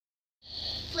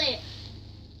Play it.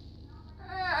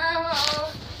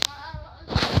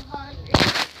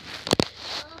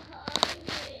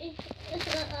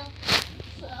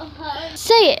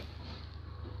 Say it.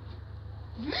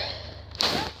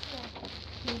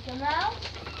 Pika Mouse.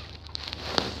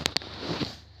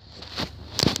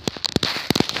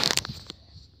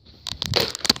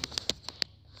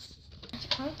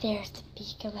 There's the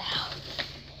pika mouse.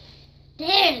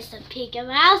 There's the Pika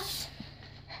Mouse.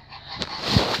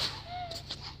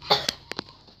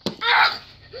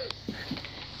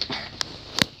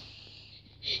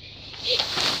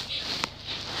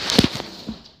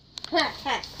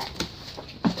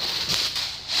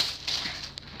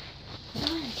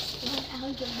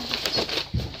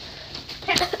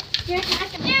 You're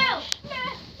attacking me. No!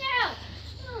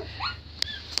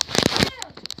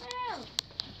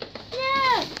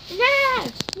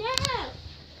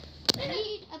 I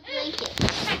need a blanket.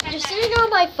 You're sitting on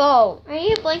my phone. I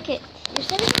need a blanket. You're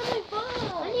sitting on my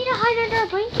phone. I need to hide under a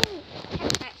blanket.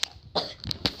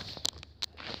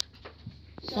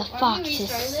 The fox is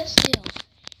still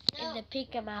in the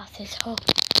pika mouse's hole.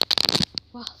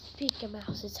 While the pika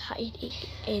mouse is hiding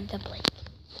in the blanket.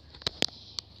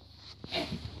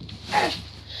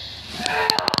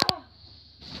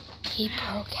 He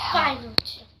broke out. Finally.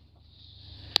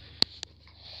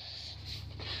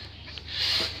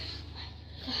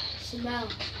 Smell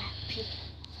that pika.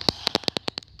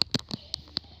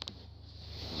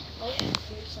 Oh,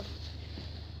 here's some.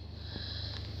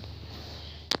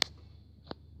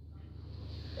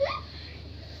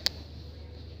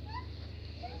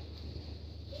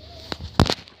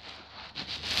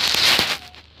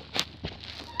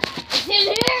 It's in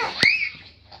here.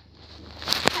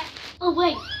 Oh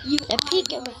wait, you The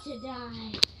pika are mouse. going to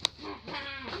die.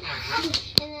 And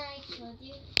then I killed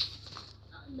you.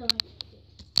 Oh, no, I didn't.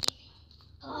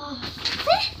 Oh.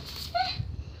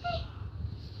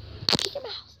 Pika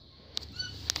mouse.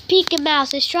 Pika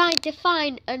mouse is trying to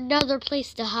find another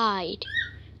place to hide,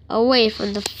 away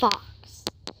from the fox.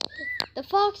 The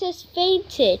fox has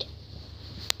fainted.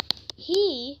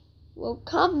 He will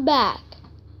come back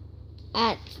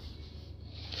at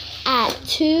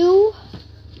 2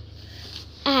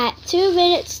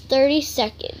 minutes 30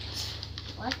 seconds.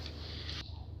 What?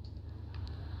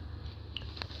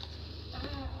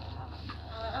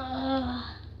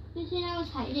 You think I was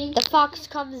hiding? The fox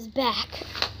comes back.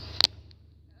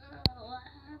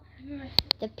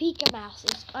 The pika mouse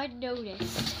is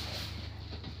unnoticed.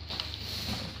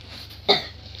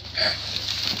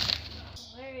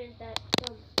 Where is that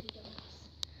dumb Pika Mouse?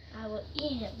 I will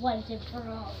eat it once and for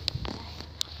all.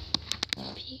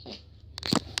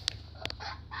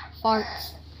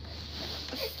 Farts.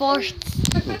 Farts.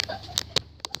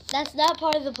 That's not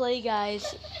part of the play,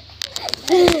 guys.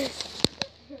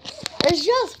 It's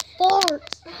just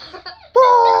farts.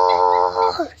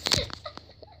 Farts.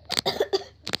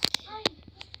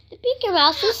 The pika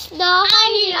mouse is not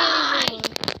hiding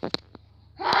anymore.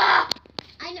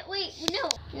 I know. Wait, no.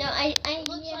 No, I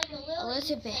looks like a little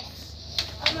Elizabeth.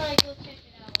 I'm gonna go check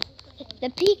it out. The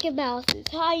pika mouse is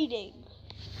hiding.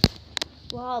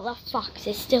 While the fox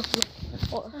is still looking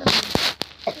for her.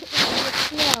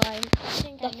 No, I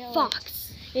think I The know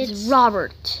fox is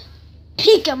Robert.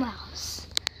 Pika mouse.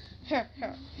 I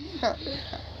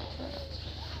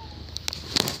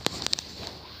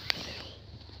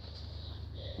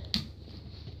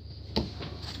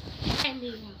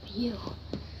love you.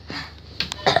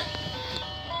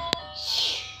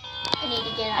 I need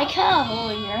to get out. I cut a hole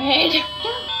in your head.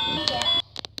 Yeah.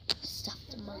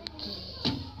 Stuffed monkey.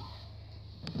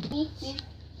 You choked.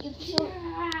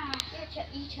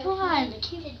 You choked Why? me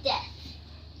to death.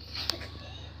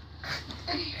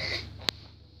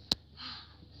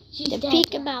 The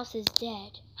pika mouse is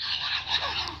dead.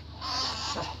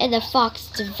 And the fox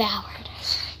devoured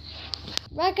it.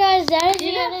 Right, guys, that is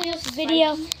the end of this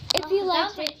video. If you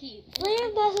liked it, please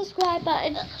hit the subscribe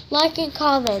button, like, and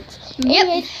comment.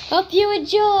 Yep. Hope you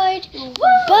enjoyed. Woo!